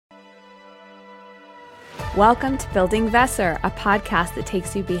Welcome to Building Vesser, a podcast that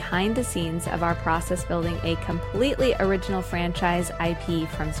takes you behind the scenes of our process building a completely original franchise IP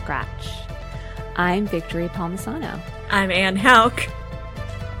from scratch. I'm Victory Palmisano. I'm Ann Hauk.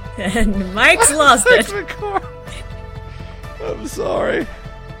 And Mike's lost it. I'm sorry.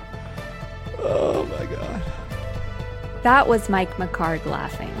 Oh my God. That was Mike McCard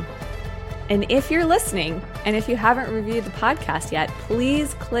laughing. And if you're listening, and if you haven't reviewed the podcast yet,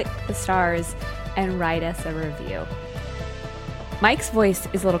 please click the stars and write us a review. Mike's voice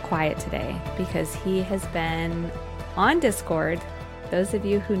is a little quiet today because he has been on Discord, those of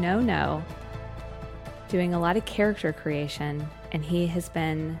you who know, doing a lot of character creation, and he has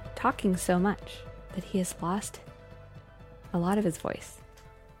been talking so much that he has lost a lot of his voice.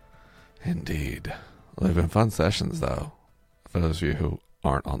 Indeed. Well, they've been fun sessions, though, for those of you who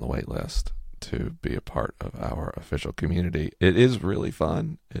aren't on the wait list to be a part of our official community. It is really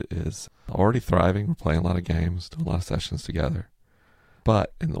fun. It is already thriving. We're playing a lot of games, doing a lot of sessions together.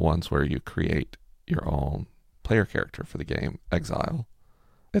 But in the ones where you create your own player character for the game, Exile,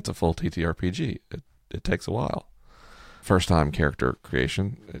 it's a full TTRPG. It takes a while. First time character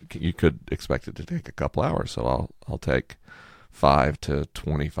creation, you could expect it to take a couple hours. So I'll take 5 to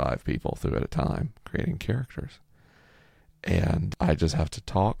 25 people through at a time creating characters. And I just have to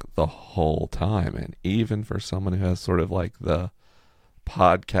talk the whole time. And even for someone who has sort of like the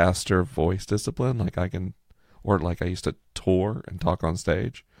podcaster voice discipline, like I used to tour and talk on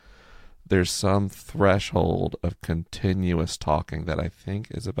stage, there's some threshold of continuous talking that I think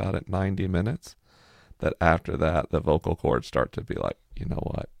is about at 90 minutes, that after that, the vocal cords start to be like, you know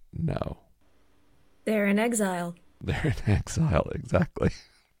what? No. They're in exile. They're in exile, exactly.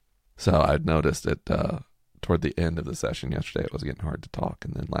 So I'd noticed it toward the end of the session yesterday, it was getting hard to talk.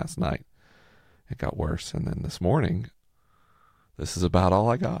 And then last night, it got worse. And then this morning, this is about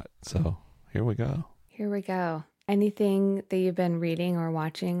all I got. So here we go. Here we go. Anything that you've been reading or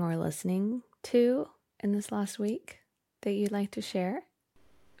watching or listening to in this last week that you'd like to share?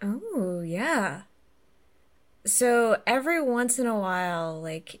 Oh, yeah. So every once in a while,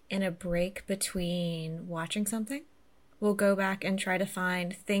 like in a break between watching something, we'll go back and try to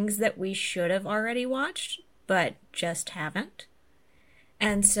find things that we should have already watched, but just haven't.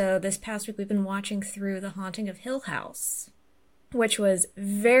 And so this past week we've been watching through The Haunting of Hill House, which was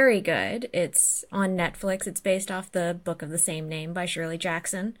very good. It's on Netflix. It's based off the book of the same name by Shirley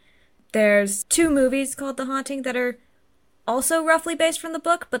Jackson. There's 2 movies called The Haunting that are also roughly based from the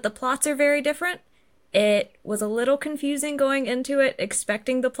book, but the plots are very different. It was a little confusing going into it,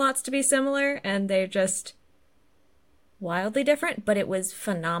 expecting the plots to be similar, and they're just wildly different, but it was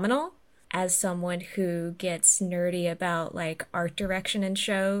phenomenal. As someone who gets nerdy about like art direction in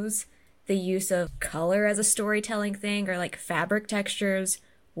shows, the use of color as a storytelling thing or like fabric textures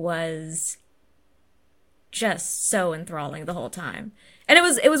was just so enthralling the whole time. And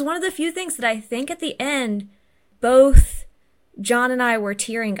it was one of the few things that I think at the end, both John and I were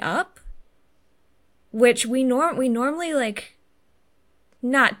tearing up, which we normally like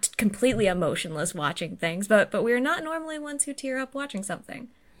not completely emotionless watching things, but we're not normally ones who tear up watching something.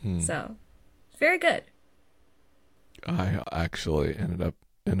 So, very good. I actually ended up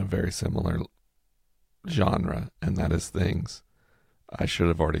in a very similar genre, and that is things I should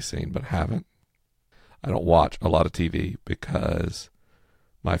have already seen but haven't. I don't watch a lot of TV because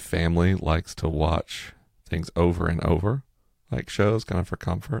my family likes to watch things over and over, like shows, kind of for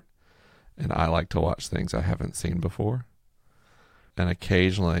comfort, and I like to watch things I haven't seen before. And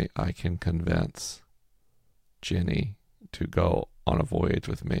occasionally I can convince Jenny to go on a voyage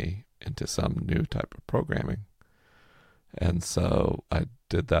with me into some new type of programming. And so I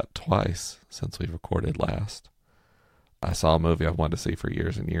did that twice since we recorded last. I saw a movie I've wanted to see for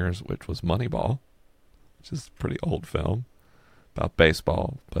years and years, which was Moneyball, which is a pretty old film about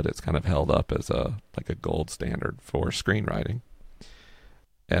baseball, but it's kind of held up as a gold standard for screenwriting.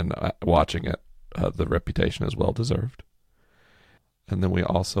 And watching it, the reputation is well deserved. And then we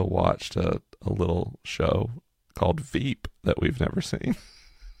also watched a little show called Veep that we've never seen.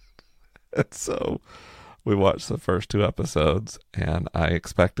 And so we watched the first 2 episodes, and I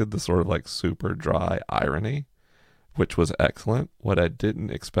expected the sort of like super dry irony, which was excellent. What I didn't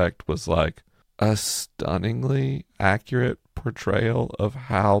expect was like a stunningly accurate portrayal of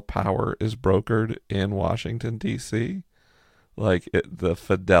how power is brokered in Washington, D.C. Like the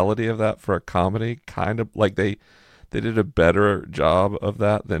fidelity of that for a comedy, kind of like they did a better job of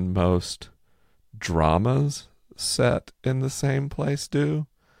that than most dramas set in the same place do.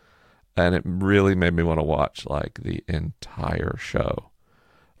 And it really made me want to watch like the entire show,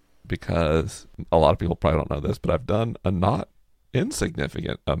 because a lot of people probably don't know this, but I've done a not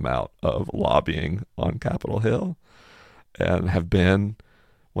insignificant amount of lobbying on Capitol Hill, and have been,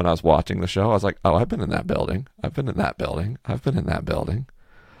 when I was watching the show, I was like, oh, I've been in that building. I've been in that building. I've been in that building.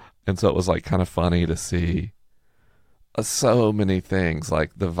 And so it was like kind of funny to see so many things,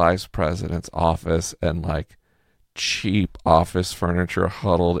 like the vice president's office and like cheap office furniture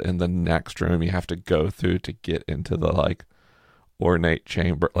huddled in the next room you have to go through to get into the like ornate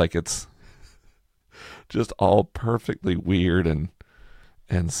chamber. Like it's just all perfectly weird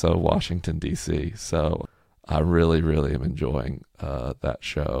and so Washington D.C. So I really, really am enjoying that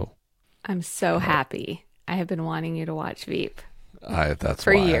show. I'm so happy. I have been wanting you to watch Veep. That's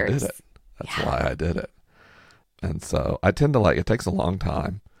for why years. I did it. That's why I did it. And so I tend to like, it takes a long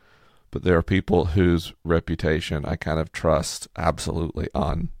time, but there are people whose reputation I kind of trust absolutely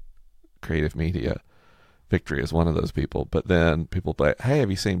on creative media. Victory is one of those people. But then people say, hey, have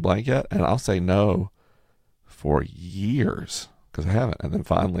you seen blank yet? And I'll say no for years because I haven't. And then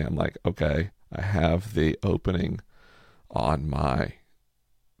finally I'm like, okay, I have the opening on my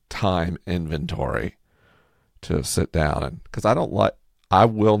time inventory to sit down, and because I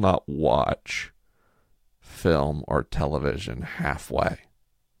will not watch film or television halfway.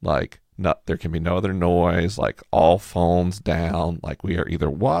 Like, there can be no other noise, like all phones down, like we are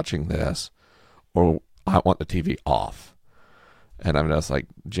either watching this or I want the TV off. And I'm just like,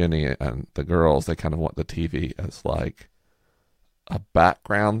 Jenny and the girls, they kind of want the TV as like a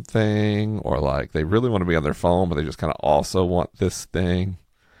background thing, or like they really want to be on their phone, but they just kind of also want this thing.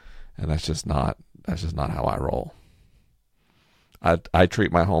 And that's just not how I roll. I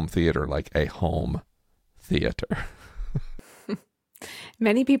treat my home theater like a home theater.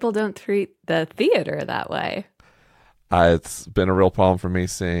 Many people don't treat the theater that way. It's been a real problem for me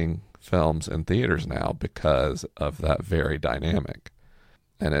seeing films in theaters now because of that very dynamic.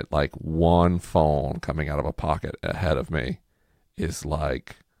 And it, like, one phone coming out of a pocket ahead of me is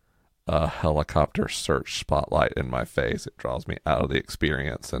like a helicopter search spotlight in my face. It draws me out of the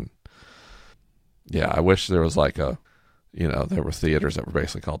experience. And yeah, I wish there was like there were theaters that were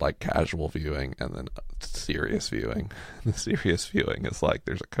basically called like casual viewing and then serious viewing. The serious viewing is like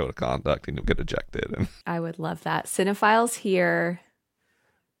there's a code of conduct and you'll get ejected. And I would love that. Cinephiles here,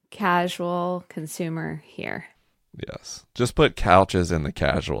 casual consumer here. yes, just put couches in the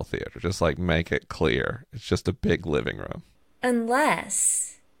casual theater. Just like make it clear. It's just a big living room.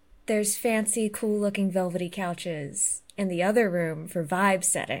 Unless there's fancy, cool-looking velvety couches in the other room for vibe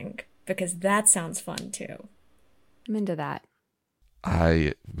setting, because that sounds fun too. I'm into that.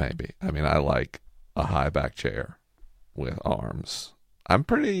 I like a high back chair with arms.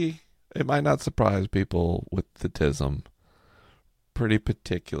 It might not surprise people with the TISM, pretty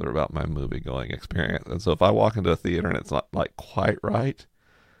particular about my movie going experience. And so if I walk into a theater and it's not like quite right,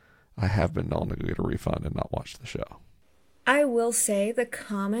 I have been known to get a refund and not watch the show. I will say the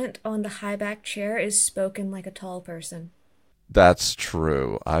comment on the high back chair is spoken like a tall person. That's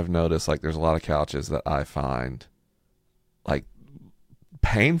true. I've noticed like there's a lot of couches that I find like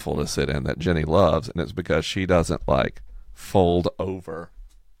painful to sit in that Jenny loves, and it's because she doesn't like fold over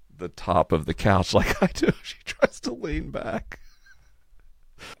the top of the couch like I do. She tries to lean back.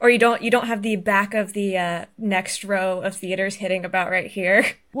 Or you don't have the back of the next row of theaters hitting about right here.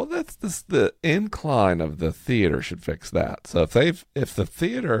 Well, that's the incline of the theater should fix that. So if the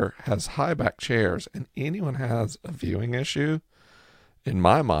theater has high back chairs and anyone has a viewing issue, in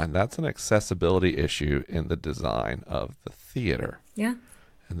my mind, that's an accessibility issue in the design of the theater. Yeah.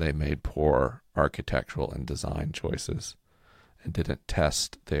 And they made poor architectural and design choices and didn't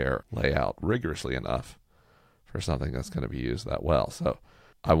test their layout rigorously enough for something that's going to be used that well. So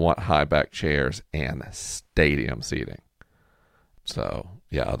I want high back chairs and stadium seating. So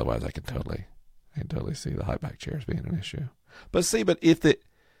yeah, otherwise I can totally see the high back chairs being an issue. But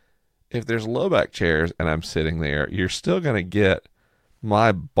if there's low back chairs and I'm sitting there, you're still going to get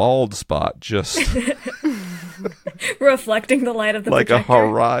my bald spot just reflecting the light of the like projector. A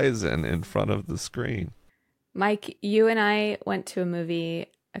horizon in front of the screen. Mike, you and I went to a movie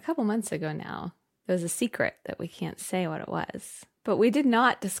a couple months ago now. It was a secret that we can't say what it was. But we did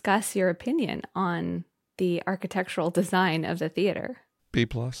not discuss your opinion on the architectural design of the theater. B+.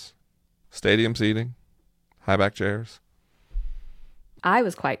 Stadium seating. High back chairs. I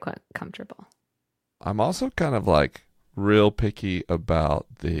was quite comfortable. I'm also kind of like real picky about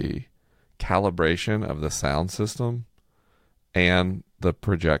the calibration of the sound system and the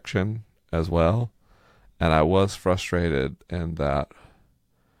projection as well. And I was frustrated in that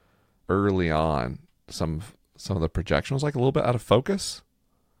early on some of the projection was like a little bit out of focus,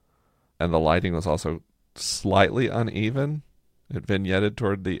 and the lighting was also slightly uneven. It vignetted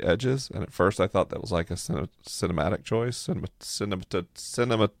toward the edges, and at first I thought that was like a cinematic choice,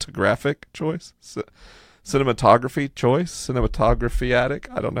 cinematographic choice, cinematography choice, cinematographiatic.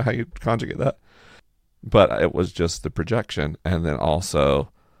 I don't know how you conjugate that. But it was just the projection, and then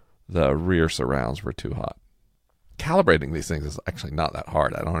also the rear surrounds were too hot. Calibrating these things is actually not that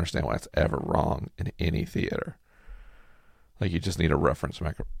hard. I don't understand why it's ever wrong in any theater. Like, you just need a reference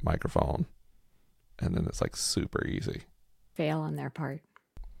microphone, and then it's like super easy. Fail on their part.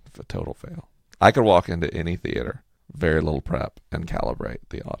 A total fail. I could walk into any theater, very little prep, and calibrate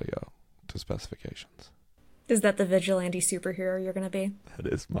the audio to specifications. Is that the vigilante superhero you're going to be? That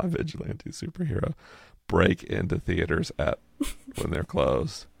is my vigilante superhero. Break into theaters when they're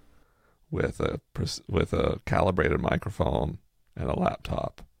closed with a calibrated microphone and a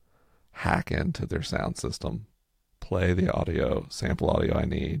laptop. Hack into their sound system, play the audio, sample audio I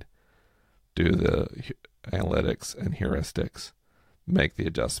need, do the analytics and heuristics, make the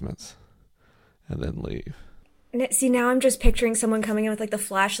adjustments, and then leave. See, now I'm just picturing someone coming in with like the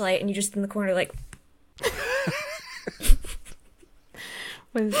flashlight, and you just in the corner like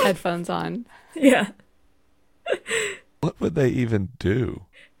with his headphones on. Yeah. What would they even do?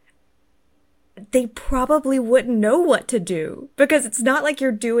 They probably wouldn't know what to do because it's not like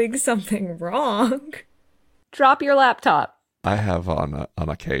you're doing something wrong. Drop your laptop. I have on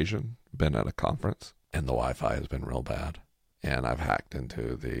occasion been at a conference and the Wi-Fi has been real bad, and I've hacked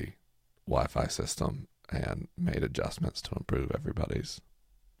into the Wi-Fi system and made adjustments to improve everybody's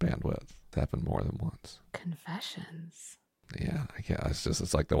bandwidth. It's happened more than once. Confessions. Yeah,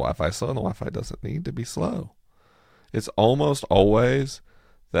 it's like the Wi-Fi is slow, and the Wi-Fi doesn't need to be slow. It's almost always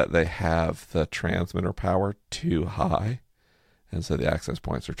that they have the transmitter power too high, and so the access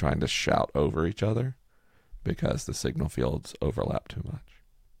points are trying to shout over each other because the signal fields overlap too much.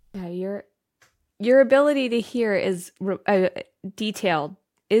 Yeah, your ability to hear is detailed,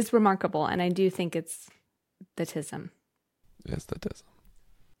 is remarkable, and I do think it's the TISM. It's the TISM.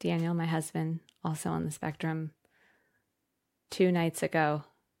 Daniel, my husband, also on the spectrum. 2 nights ago,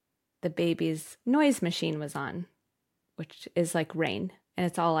 the baby's noise machine was on, which is like rain, and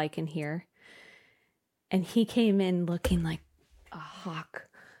it's all I can hear. And he came in looking like a hawk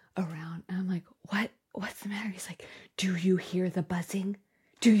around. And I'm like, what's the matter? He's like, do you hear the buzzing?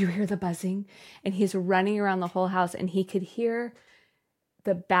 Do you hear the buzzing? And he's running around the whole house, and he could hear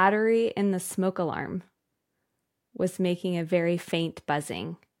the battery in the smoke alarm was making a very faint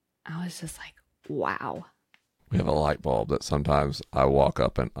buzzing. I was just like, wow. We have a light bulb that sometimes I walk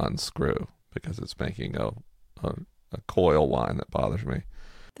up and unscrew because it's making a coil whine that bothers me.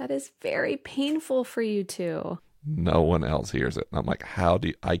 That is very painful for you too. No one else hears it. And I'm like,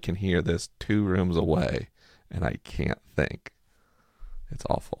 I can hear this 2 rooms away and I can't think. It's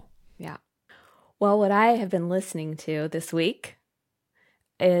awful. Yeah. Well, what I have been listening to this week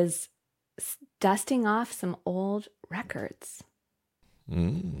is dusting off some old records.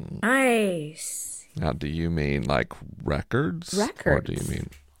 Nice. Now, do you mean like records? Records. Or do you mean,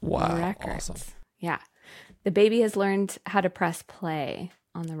 wow, records. awesome. Yeah. The baby has learned how to press play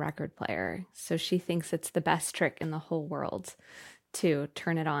on the record player. So she thinks it's the best trick in the whole world to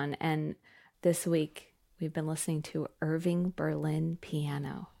turn it on. And this week we've been listening to Irving Berlin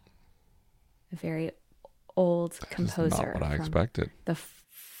piano, a very old composer. That's not what I expected. The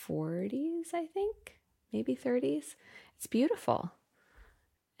 40s, I think, maybe 30s. It's beautiful.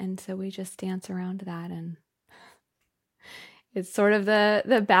 And so we just dance around that, and it's sort of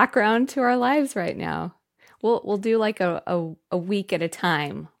the background to our lives right now. We'll do like a week at a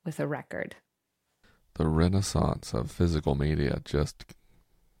time with a record. The renaissance of physical media just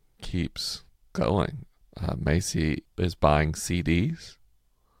keeps going. Macy is buying CDs.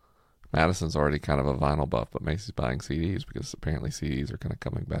 Madison's already kind of a vinyl buff, but Macy's buying CDs because apparently CDs are kind of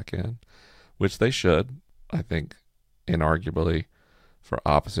coming back in, which they should. I think, inarguably, for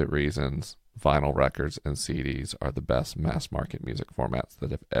opposite reasons, vinyl records and CDs are the best mass market music formats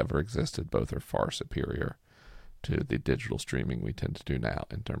that have ever existed. Both are far superior to the digital streaming we tend to do now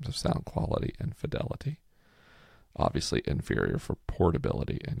in terms of sound quality and fidelity. Obviously inferior for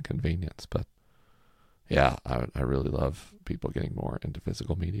portability and convenience, but yeah, I really love people getting more into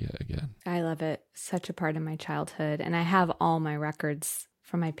physical media again. I love it. Such a part of my childhood. And I have all my records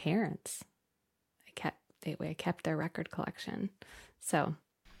from my parents. I kept their record collection. So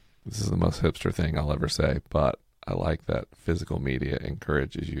this is the most hipster thing I'll ever say, but I like that physical media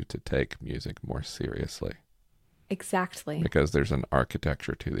encourages you to take music more seriously. Exactly. Because there's an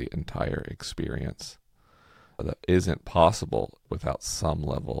architecture to the entire experience that isn't possible without some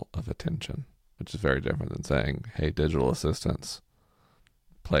level of attention, which is very different than saying, hey, digital assistants,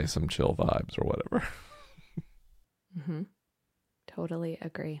 play some chill vibes or whatever. Mm-hmm. Totally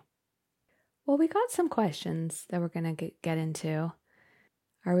agree. Well, we got some questions that we're going to get into.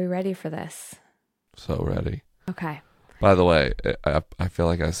 Are we ready for this? So ready. Okay. By the way, I feel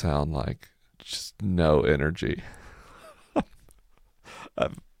like I sound like just no energy.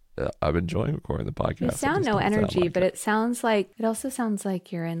 I'm enjoying recording the podcast. You sound no energy, but it also sounds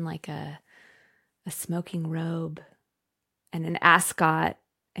like you're in like a smoking robe and an ascot,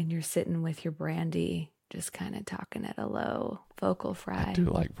 and you're sitting with your brandy, just kind of talking at a low vocal fry. I do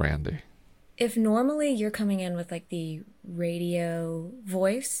like brandy. If normally you're coming in with like the radio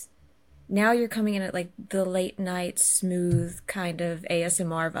voice, now you're coming in at like the late night smooth kind of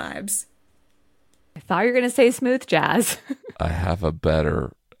ASMR vibes. I thought you were going to say smooth jazz. I have a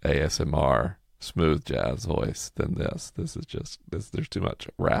better ASMR smooth jazz voice than this. This is just there's too much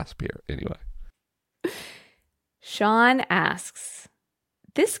rasp here. Anyway. Sean asks,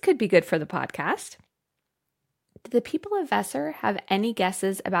 this could be good for the podcast. Do the people of Vesser have any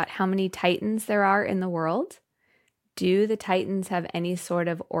guesses about how many Titans there are in the world? Do the Titans have any sort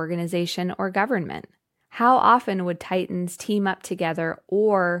of organization or government? How often would Titans team up together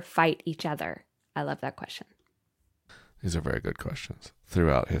or fight each other? I love that question. These are very good questions.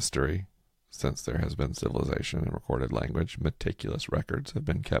 Throughout history, since there has been civilization and recorded language, meticulous records have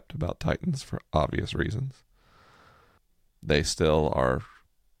been kept about Titans for obvious reasons. They still are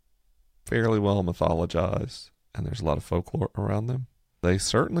fairly well mythologized, and there's a lot of folklore around them. They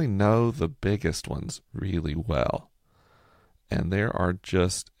certainly know the biggest ones really well. And there are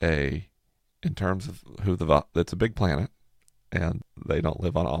just in terms of it's a big planet, and they don't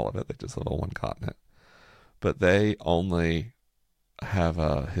live on all of it. They just live on one continent. But they only have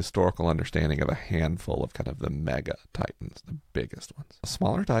a historical understanding of a handful of kind of the mega Titans, the biggest ones.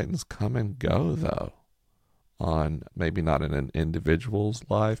 Smaller Titans come and go, though, on maybe not in an individual's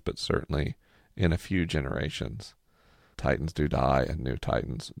life, but certainly in a few generations. Titans do die and new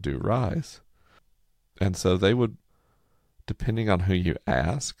Titans do rise. And so they would, depending on who you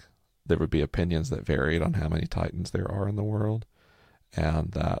ask, there would be opinions that varied on how many Titans there are in the world.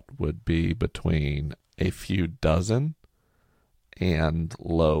 And that would be between a few dozen and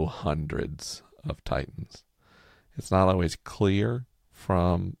low hundreds of Titans. It's not always clear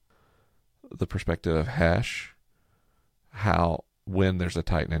from the perspective of Hesh when there's a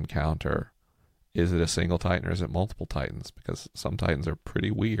Titan encounter, is it a single Titan or is it multiple Titans? Because some Titans are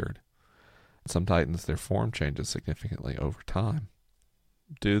pretty weird. Some Titans, their form changes significantly over time.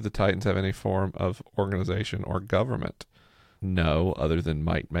 Do the Titans have any form of organization or government? No, other than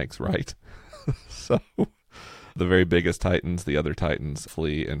might makes right. So the very biggest Titans, the other Titans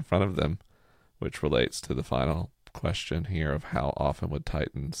flee in front of them, which relates to the final question here of how often would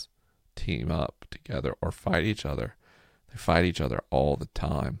Titans team up together or fight each other. They fight each other all the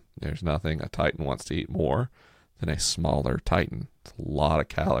time. There's nothing a Titan wants to eat more than a smaller Titan. It's a lot of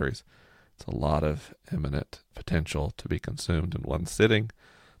calories. It's a lot of imminent potential to be consumed in one sitting.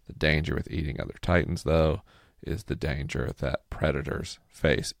 The danger with eating other Titans, though, is the danger that predators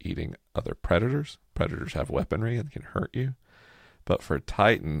face eating other predators. Predators have weaponry and can hurt you. But for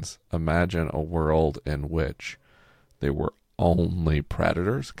Titans, imagine a world in which there were only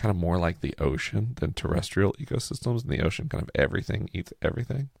predators, kind of more like the ocean than terrestrial ecosystems. In the ocean, kind of everything eats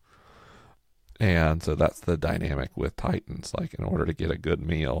everything. And so that's the dynamic with Titans. Like, in order to get a good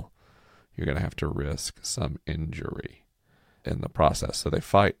meal, you're going to have to risk some injury in the process. So they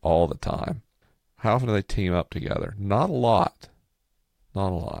fight all the time. How often do they team up together? Not a lot.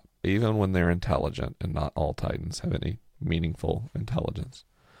 Not a lot. Even when they're intelligent, and not all Titans have any meaningful intelligence.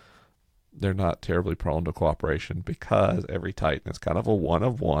 They're not terribly prone to cooperation because every Titan is kind of a one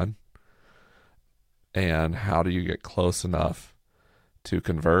of one. And how do you get close enough to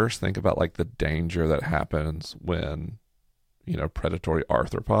converse? Think about like the danger that happens when, predatory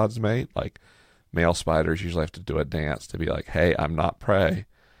arthropods mate. Like male spiders usually have to do a dance to be like, hey, I'm not prey.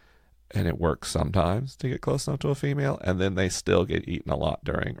 And it works sometimes to get close enough to a female, and then they still get eaten a lot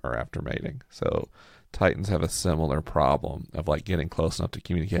during or after mating. So Titans have a similar problem of like getting close enough to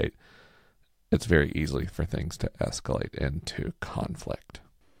communicate. It's very easy for things to escalate into conflict.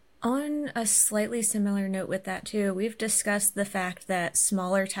 On a slightly similar note with that too, we've discussed the fact that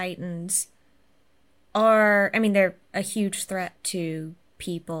smaller Titans they're a huge threat to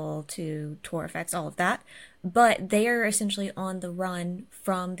people, to Tor effects, all of that, but they are essentially on the run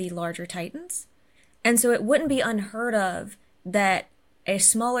from the larger Titans. And so it wouldn't be unheard of that a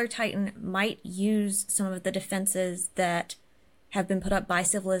smaller Titan might use some of the defenses that have been put up by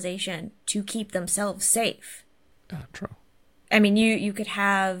civilization to keep themselves safe. Yeah, true. I mean, you could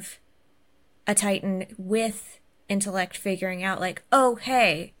have a Titan with intellect figuring out like, oh,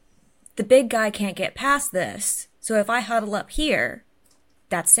 hey, the big guy can't get past this. So if I huddle up here,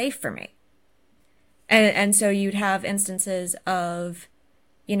 that's safe for me. And so you'd have instances of,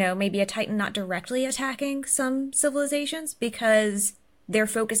 maybe a Titan not directly attacking some civilizations because their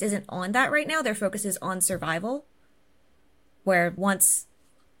focus isn't on that right now. Their focus is on survival. Where once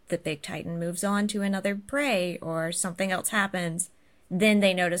the big Titan moves on to another prey or something else happens, then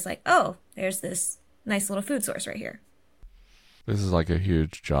they notice like, oh, there's this nice little food source right here. This is like a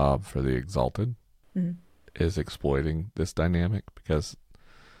huge job for the Exalted, is exploiting this dynamic, because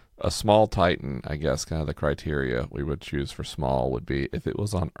a small Titan, I guess kind of the criteria we would choose for small would be if it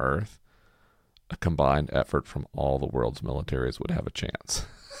was on Earth, a combined effort from all the world's militaries would have a chance.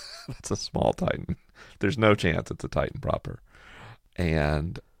 That's a small Titan. There's no chance it's a Titan proper.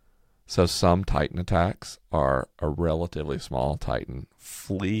 And so some Titan attacks are a relatively small Titan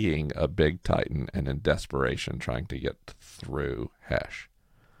fleeing a big Titan and in desperation trying to get through Hesh.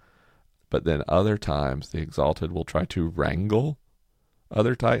 But then other times the Exalted will try to wrangle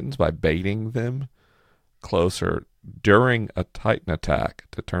other Titans by baiting them closer during a Titan attack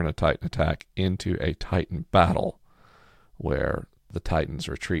to turn a Titan attack into a Titan battle where the Titans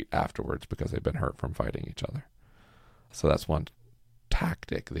retreat afterwards because they've been hurt from fighting each other. So that's one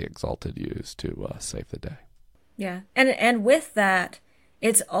tactic the Exalted use to save the day. Yeah. And with that,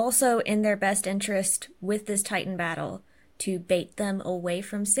 it's also in their best interest with this Titan battle to bait them away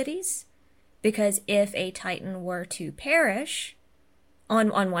from cities. Because if a Titan were to perish,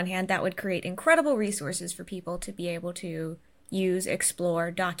 on one hand, that would create incredible resources for people to be able to use,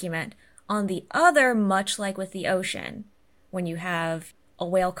 explore, document. On the other, much like with the ocean, when you have a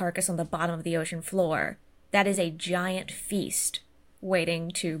whale carcass on the bottom of the ocean floor, that is a giant feast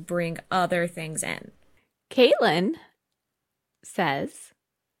waiting to bring other things in. Caitlin says,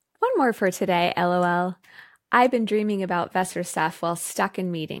 one more for today, LOL. I've been dreaming about Vesser stuff while stuck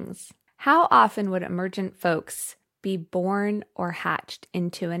in meetings. How often would emergent folks be born or hatched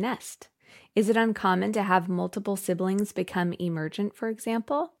into a nest? Is it uncommon to have multiple siblings become emergent, for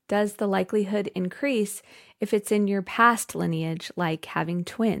example? Does the likelihood increase if it's in your past lineage, like having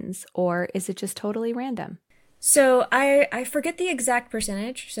twins, or is it just totally random? So I forget the exact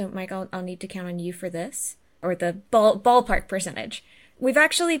percentage, so Mike, I'll need to count on you for this, or the ballpark percentage. We've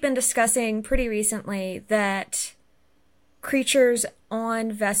actually been discussing pretty recently that creatures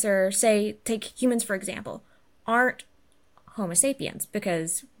on Vesser, say, take humans for example, aren't Homo sapiens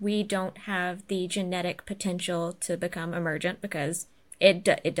because we don't have the genetic potential to become emergent because it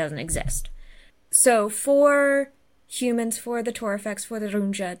doesn't exist. So for humans, for the Torifex, for the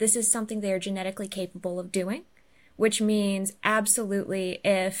Runja, this is something they are genetically capable of doing, which means absolutely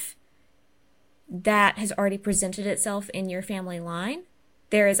if that has already presented itself in your family line,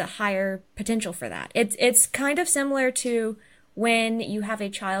 there is a higher potential for that. It's kind of similar to when you have a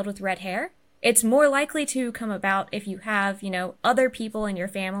child with red hair. It's more likely to come about if you have, other people in your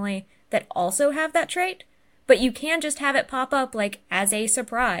family that also have that trait, but you can just have it pop up like as a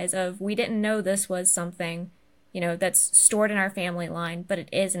surprise of, we didn't know this was something, that's stored in our family line, but it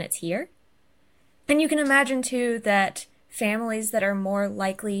is and it's here. And you can imagine too that families that are more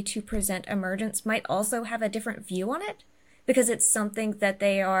likely to present emergence might also have a different view on it because it's something that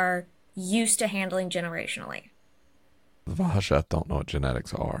they are used to handling generationally. The Vahashat don't know what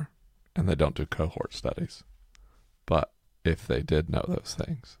genetics are, and they don't do cohort studies. But if they did know those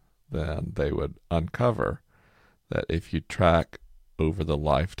things, then they would uncover that if you track over the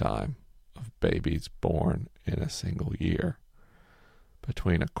lifetime of babies born in a single year,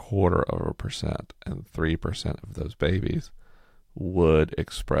 between 0.25% and 3% of those babies would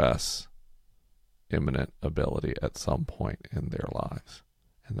express imminent ability at some point in their lives.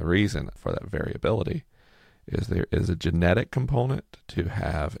 And the reason for that variability is there is a genetic component to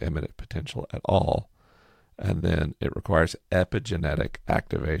have imminent potential at all, and then it requires epigenetic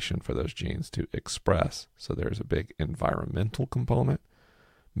activation for those genes to express. So there's a big environmental component,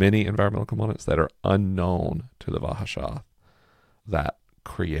 many environmental components that are unknown to the Vahashath that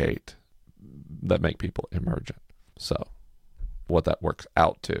make people emergent. So what that works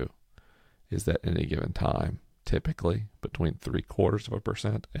out to is that at any given time, typically between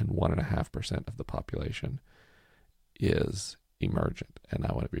 0.75% and 1.5% of the population is emergent. And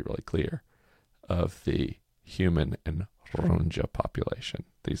I want to be really clear, of the human and Runja population.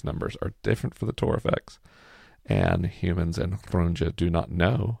 These numbers are different for the Torifex, and humans and Runja do not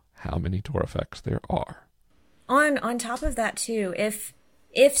know how many Torifex there are. On top of that too, if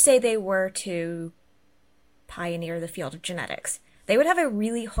say they were to pioneer the field of genetics, they would have a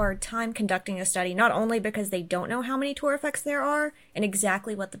really hard time conducting a study, not only because they don't know how many Torifex there are and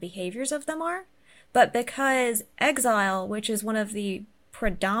exactly what the behaviors of them are, but because Exile, which is one of the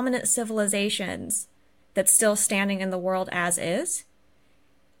predominant civilizations that's still standing in the world as is,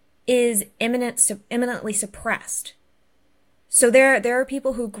 is imminently suppressed. So there are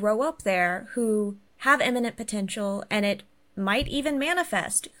people who grow up there who have eminent potential, and it might even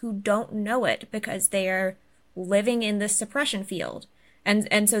manifest, who don't know it because they are living in this suppression field.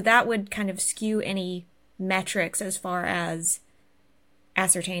 And so that would kind of skew any metrics as far as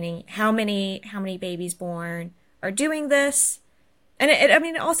ascertaining how many babies born are doing this. And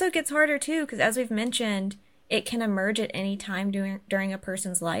it also gets harder too, because as we've mentioned, it can emerge at any time during a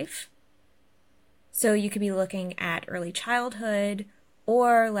person's life. So you could be looking at early childhood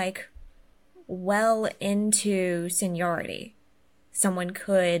or like well into seniority. Someone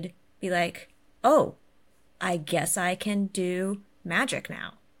could be like, oh, I guess I can do magic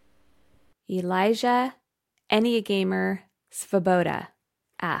now. Elijah Enneagamer Svoboda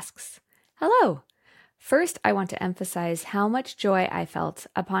asks, hello. First, I want to emphasize how much joy I felt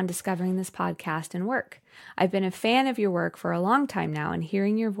upon discovering this podcast and work. I've been a fan of your work for a long time now, and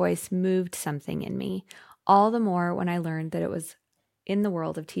hearing your voice moved something in me, all the more when I learned that it was in the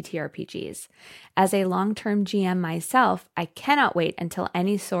world of TTRPGs. As a long-term GM myself, I cannot wait until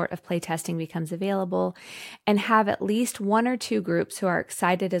any sort of playtesting becomes available and have at least one or two groups who are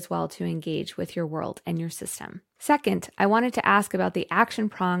excited as well to engage with your world and your system. Second, I wanted to ask about the action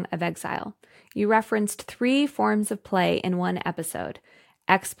prong of Exile. You referenced 3 forms of play in one episode: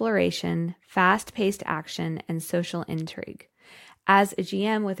 exploration, fast-paced action, and social intrigue. As a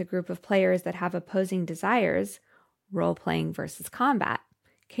GM with a group of players that have opposing desires, role-playing versus combat,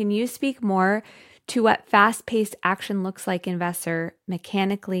 can you speak more to what fast-paced action looks like in Vesser,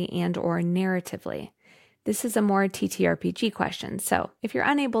 mechanically and or narratively? This is a more TTRPG question, so if you're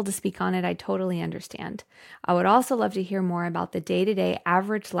unable to speak on it, I totally understand. I would also love to hear more about the day-to-day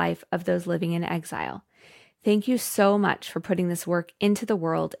average life of those living in exile. Thank you so much for putting this work into the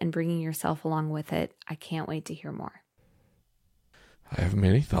world and bringing yourself along with it. I can't wait to hear more. I have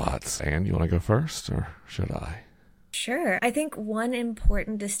many thoughts. Anne, you want to go first, or should I? Sure. I think one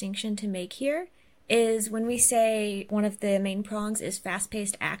important distinction to make here is when we say one of the main prongs is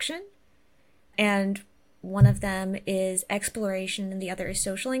fast-paced action, and one of them is exploration and the other is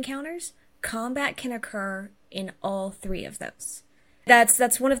social encounters, combat can occur in all 3 of those.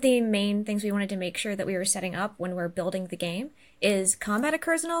 That's one of the main things we wanted to make sure that we were setting up when we're building the game, is combat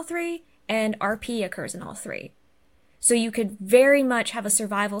occurs in all 3 and RP occurs in all 3. So you could very much have a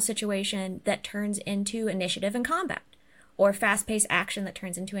survival situation that turns into initiative and combat, or fast-paced action that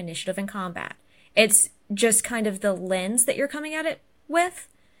turns into initiative and combat. It's just kind of the lens that you're coming at it with.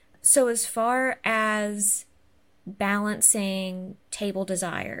 So as far as balancing table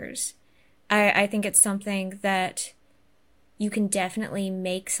desires, I think it's something that you can definitely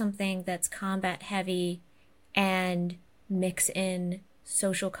make something that's combat heavy and mix in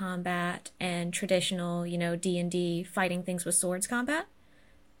social combat and traditional, D&D fighting things with swords combat.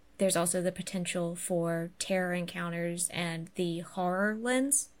 There's also the potential for terror encounters and the horror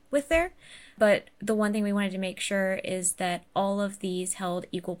lens with there. But the one thing we wanted to make sure is that all of these held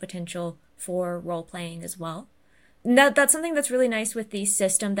equal potential for role-playing as well. And that's something that's really nice with the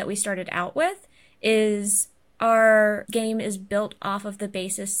system that we started out with, is our game is built off of the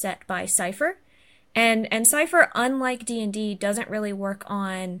basis set by Cypher. And Cypher, unlike D&D, doesn't really work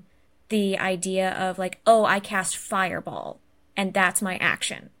on the idea of like, oh, I cast Fireball, and that's my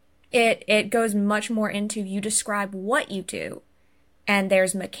action. It goes much more into you describe what you do, and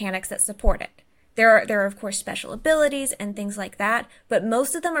there's mechanics that support it. There are of course special abilities and things like that, but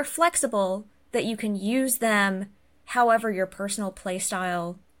most of them are flexible, that you can use them however your personal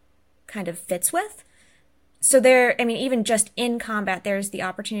playstyle kind of fits with. So even just in combat, there's the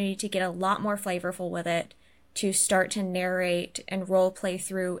opportunity to get a lot more flavorful with it, to start to narrate and role play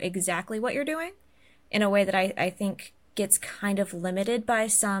through exactly what you're doing in a way that I think gets kind of limited by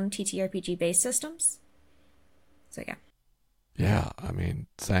some TTRPG based systems. So yeah. Yeah,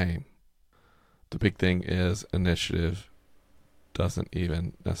 same. The big thing is initiative doesn't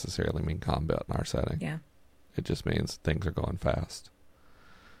even necessarily mean combat in our setting. Yeah. It just means things are going fast.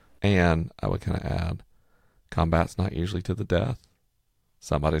 And I would kind of add, combat's not usually to the death.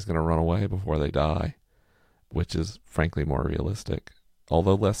 Somebody's going to run away before they die, which is frankly more realistic,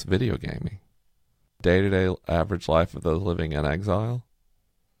 although less video gaming. Day-to-day average life of those living in exile,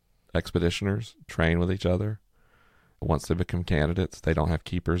 expeditioners train with each other. Once they become candidates, they don't have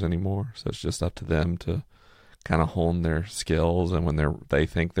keepers anymore, so it's just up to them to kind of hone their skills, and when they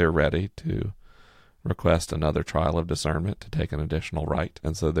think they're ready, to request another trial of discernment to take an additional rite.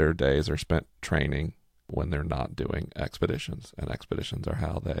 And so their days are spent training when they're not doing expeditions, and expeditions are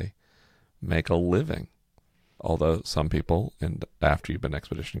how they make a living. Although some people, and after you've been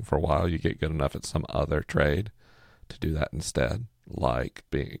expeditioning for a while, you get good enough at some other trade to do that instead. like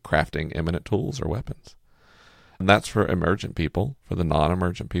crafting eminent tools or weapons. And that's for emergent people. For the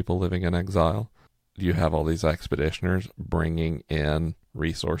non-emergent people living in exile, you have all these expeditioners bringing in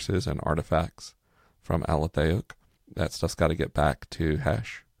resources and artifacts from Alatheuk. That stuff's got to get back to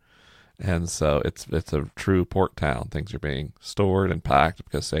Hesh. And so it's a true port town. Things are being stored and packed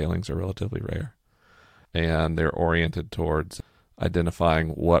because sailings are relatively rare. And they're oriented towards identifying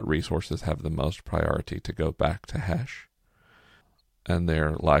what resources have the most priority to go back to Hesh. And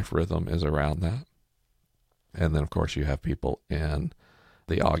their life rhythm is around that. And then, of course, you have people in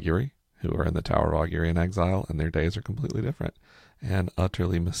the Augury who are in the Tower of Augury in exile, and their days are completely different and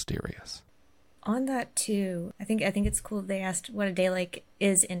utterly mysterious. On that too, I think it's cool they asked what a day like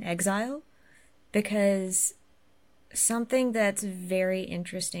is in exile, because something that's very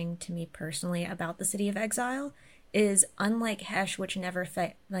interesting to me personally about the city of exile is, unlike Hesh, which never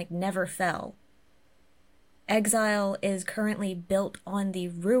fell, exile is currently built on the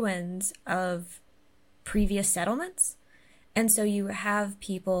ruins of previous settlements. And so you have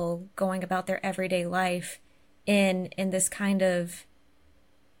people going about their everyday life in this kind of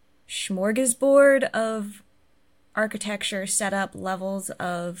smorgasbord of architecture, setup, levels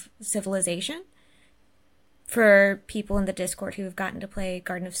of civilization. For people in the Discord who have gotten to play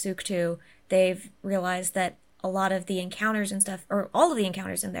Garden of Suktu, they've realized that a lot of the encounters and stuff, or all of the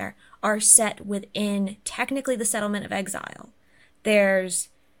encounters in there, are set within technically the settlement of exile. There's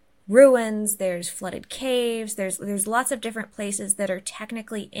ruins, there's flooded caves, there's lots of different places that are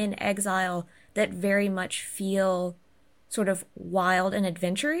technically in exile that very much feel sort of wild and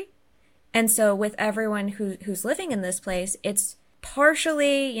adventure-y. And so with everyone who's living in this place, it's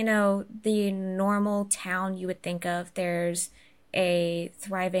partially, the normal town you would think of. There's a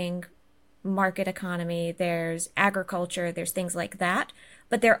thriving market economy, there's agriculture, there's things like that,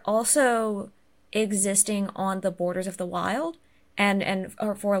 but they're also existing on the borders of the wild. And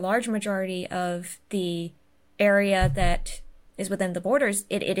for a large majority of the area that is within the borders,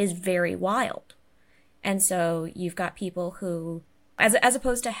 it is very wild. And so you've got people who, as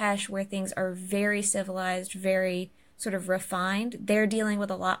opposed to Hesh, where things are very civilized, very sort of refined, they're dealing with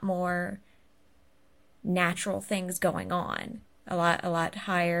a lot more natural things going on. A lot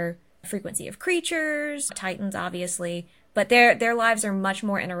higher frequency of creatures, titans obviously, but their lives are much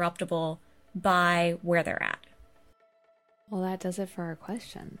more interruptible by where they're at. Well, that does it for our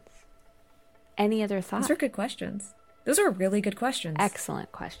questions. Any other thoughts? Those are good questions. Those are really good questions.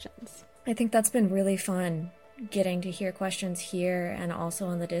 Excellent questions. I think that's been really fun, getting to hear questions here and also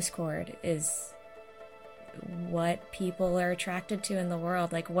on the Discord, is what people are attracted to in the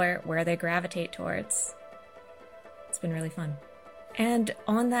world, like where they gravitate towards. It's been really fun. And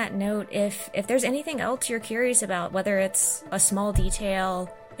on that note, if there's anything else you're curious about, whether it's a small detail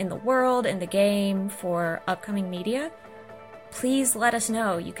in the world, in the game, for upcoming media, please let us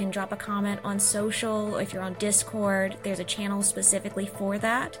know. You can drop a comment on social. If you're on Discord, there's a channel specifically for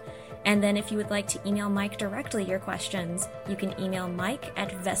that. And then if you would like to email Mike directly your questions, you can email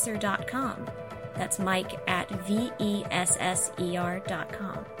mike@vesser.com. That's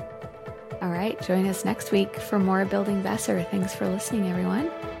mike@vesser.com. All right, join us next week for more Building Vesser. Thanks for listening,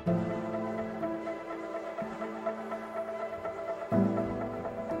 everyone.